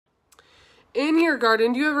in your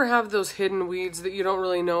garden, do you ever have those hidden weeds that you don't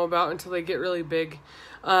really know about until they get really big?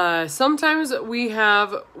 Sometimes we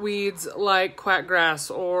have weeds like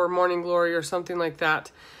quackgrass or morning glory or something like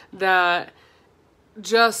that that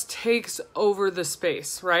just takes over the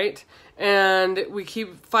space, right? And we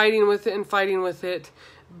keep fighting with it,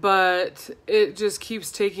 but it just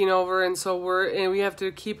keeps taking over, and so we have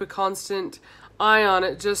to keep a constant eye on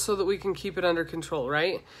it just so that we can keep it under control,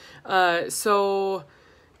 right? So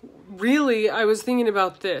really, I was thinking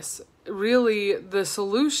about this. Really, the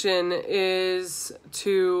solution is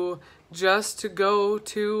to go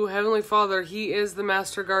to Heavenly Father. He is the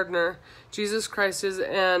master gardener. Jesus Christ is,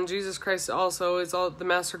 and Jesus Christ also is the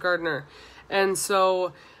master gardener. And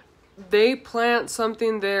so they plant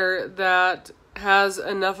something there that has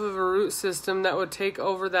enough of a root system that would take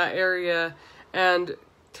over that area and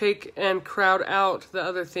crowd out the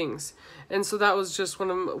other things. And so that was just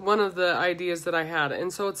one of the ideas that I had.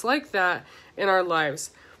 And so it's like that in our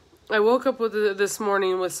lives. I woke up this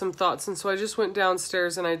morning with some thoughts, and so I just went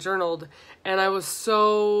downstairs and I journaled, and I was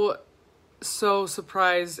so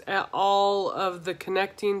surprised at all of the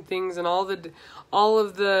connecting things and all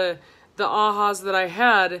of the ahas that I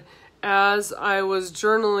had as I was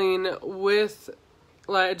journaling with,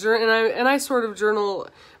 like, and I sort of journal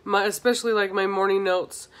especially like my morning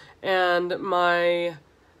notes and my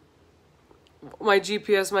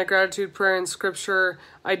GPS, my gratitude, prayer, and scripture.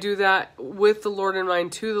 I do that with the Lord in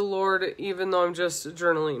mind, to the Lord, even though I'm just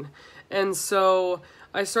journaling. And so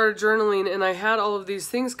I started journaling, and I had all of these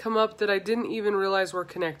things come up that I didn't even realize were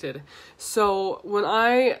connected. So when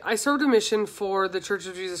I served a mission for the Church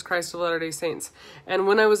of Jesus Christ of Latter-day Saints, and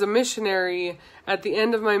when I was a missionary, at the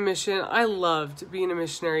end of my mission, I loved being a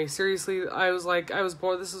missionary. Seriously, I was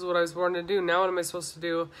born, this is what I was born to do. Now what am I supposed to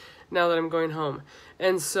do now that I'm going home?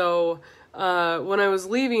 And so when I was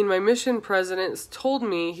leaving, my mission president told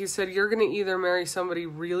me, he said, you're going to either marry somebody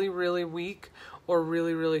really, really weak or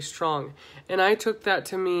really, really strong. And I took that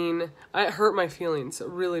to mean, it hurt my feelings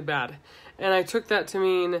really bad. And I took that to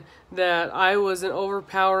mean that I was an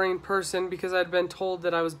overpowering person because I'd been told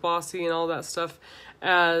that I was bossy and all that stuff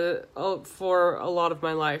for a lot of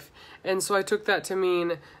my life. And so I took that to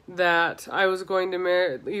mean that I was going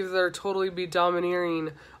to either totally be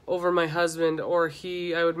domineering over my husband, or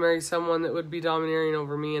I would marry someone that would be domineering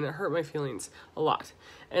over me, and it hurt my feelings a lot.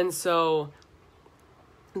 And so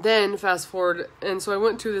then fast forward, and so I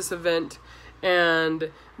went to this event, and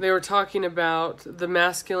they were talking about the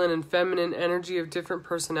masculine and feminine energy of different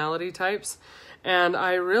personality types. And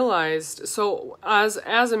I realized, so as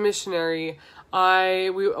a missionary,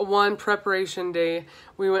 one preparation day,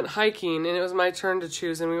 we went hiking, and it was my turn to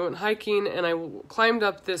choose, and we went hiking, and I climbed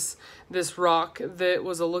up this rock that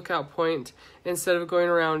was a lookout point instead of going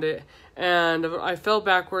around it, and I fell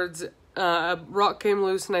backwards. A rock came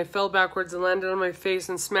loose, and I fell backwards and landed on my face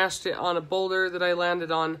and smashed it on a boulder that I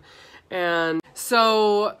landed on. And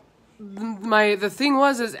so the thing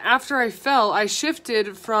was after I fell, I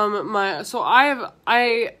shifted from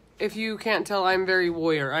if you can't tell, I'm very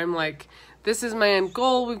warrior. I'm like, this is my end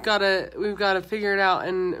goal. We've got to figure it out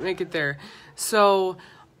and make it there. So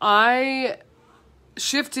I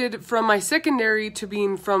shifted from my secondary to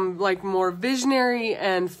being from like more visionary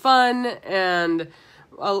and fun and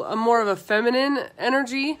a more of a feminine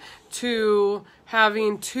energy to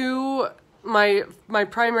having my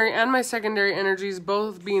primary and my secondary energies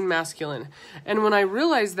both being masculine. And when I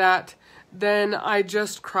realized that, then I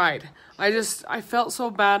just cried. I felt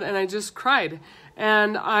so bad, and I just cried.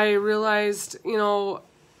 And I realized,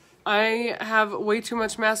 I have way too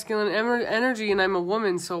much masculine energy, and I'm a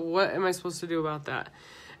woman, so what am I supposed to do about that?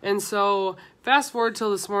 And so fast forward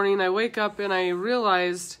till this morning, I wake up and I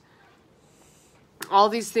realized all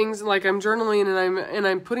these things, like I'm journaling and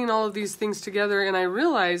I'm putting all of these things together, and I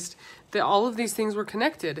realized that all of these things were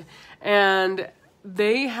connected, and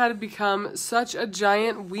they had become such a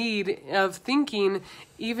giant weed of thinking,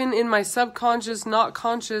 even in my subconscious, not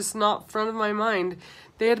conscious, not front of my mind.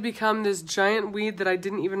 They had become this giant weed that I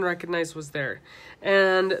didn't even recognize was there.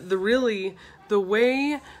 And the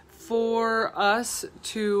way for us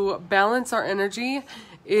to balance our energy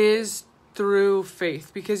is through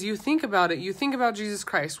faith. Because you think about it, you think about Jesus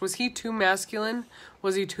Christ. Was he too masculine?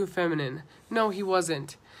 Was he too feminine? No, he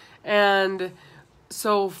wasn't. And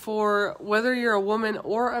so for whether you're a woman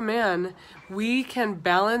or a man, we can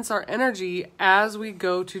balance our energy as we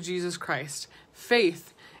go to Jesus Christ.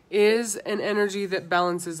 Faith is an energy that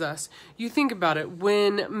balances us. You think about it.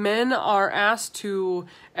 When men are asked to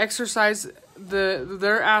exercise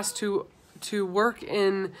they're asked to work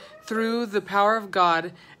through the power of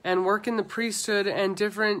God and work in the priesthood and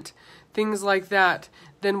different things like that,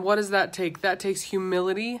 then what does that take? That takes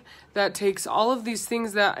humility. That takes all of these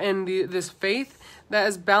things this faith that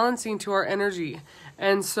is balancing to our energy.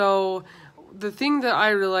 And so the thing that I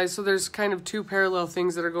realized, so there's kind of two parallel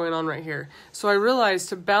things that are going on right here. So I realized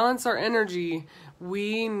to balance our energy,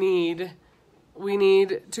 we need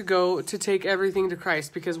to go to take everything to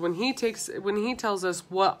Christ, because when he tells us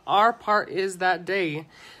what our part is that day,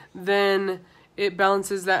 then it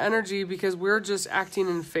balances that energy because we're just acting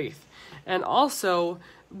in faith. And also,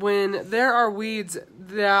 when there are weeds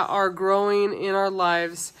that are growing in our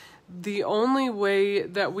lives, the only way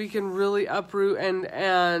that we can really uproot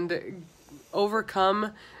and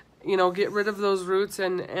overcome, get rid of those roots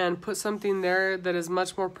and put something there that is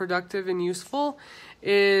much more productive and useful,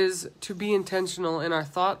 is to be intentional in our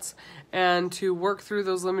thoughts and to work through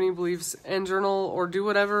those limiting beliefs and journal or do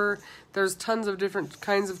whatever. There's tons of different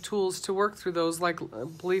kinds of tools to work through those, like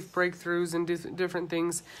belief breakthroughs and different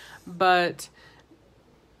things. But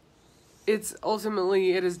it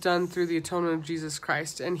is done through the atonement of Jesus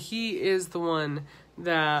Christ. And he is the one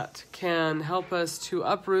that can help us to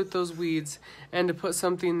uproot those weeds and to put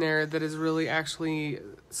something there that is really actually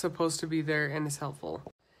supposed to be there and is helpful.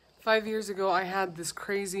 5 years ago, I had this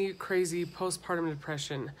crazy postpartum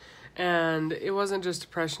depression. And it wasn't just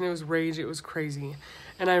depression, it was rage, it was crazy.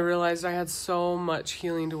 And I realized I had so much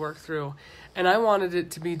healing to work through. And I wanted it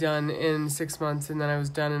to be done in 6 months, and then I was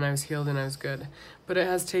done and I was healed and I was good. But it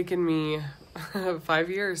has taken me 5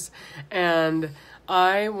 years. And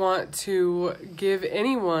I want to give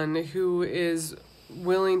anyone who is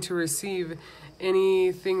willing to receive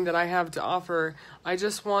anything that I have to offer, I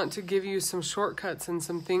just want to give you some shortcuts and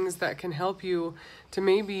some things that can help you to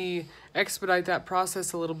maybe expedite that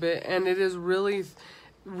process a little bit. And it is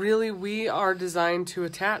really, we are designed to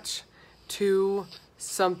attach to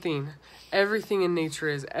something. Everything in nature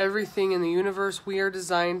is. Everything in the universe, we are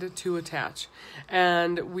designed to attach.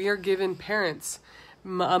 And we are given parents,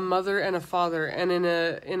 a mother and a father, and in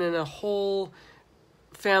a whole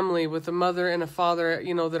family with a mother and a father,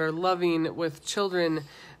 that are loving with children,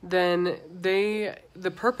 then the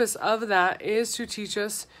purpose of that is to teach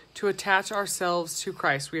us to attach ourselves to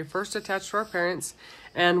Christ. We are first attached to our parents,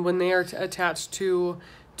 and when they are attached to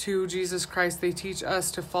Jesus Christ, they teach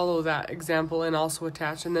us to follow that example and also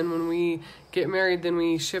attach. And then when we get married, then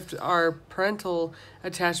we shift our parental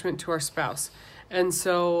attachment to our spouse. And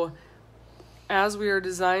so as we are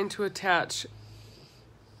designed to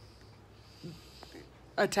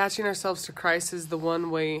attaching ourselves to Christ is the one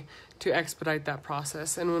way to expedite that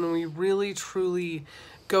process. And when we really truly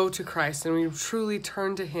go to Christ and we truly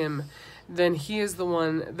turn to him, then he is the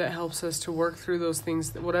one that helps us to work through those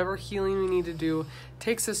things. Whatever healing we need to do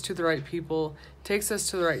takes us to the right people, takes us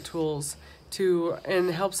to the right tools,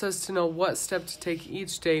 and helps us to know what step to take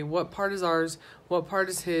each day, what part is ours, what part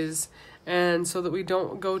is his, and so that we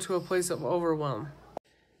don't go to a place of overwhelm.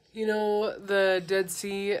 The Dead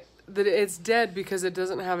Sea, that it's dead because it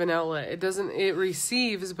doesn't have an outlet. It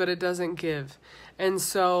receives, but it doesn't give. And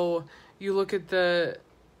so you look at the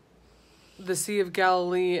Sea of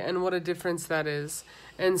Galilee and what a difference that is.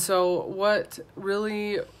 And so what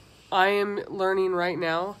really I am learning right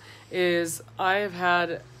now is I have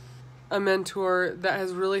had a mentor that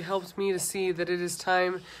has really helped me to see that it is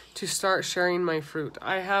time to start sharing my fruit.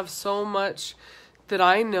 I have so much that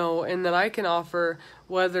I know and that I can offer,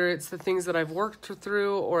 whether it's the things that I've worked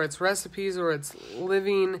through, or it's recipes, or it's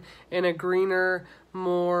living in a greener,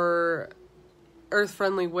 more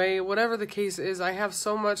earth-friendly way. Whatever the case is, I have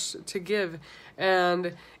so much to give,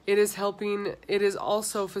 and it is helping. It is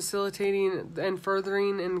also facilitating and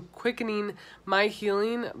furthering and quickening my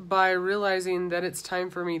healing by realizing that it's time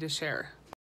for me to share.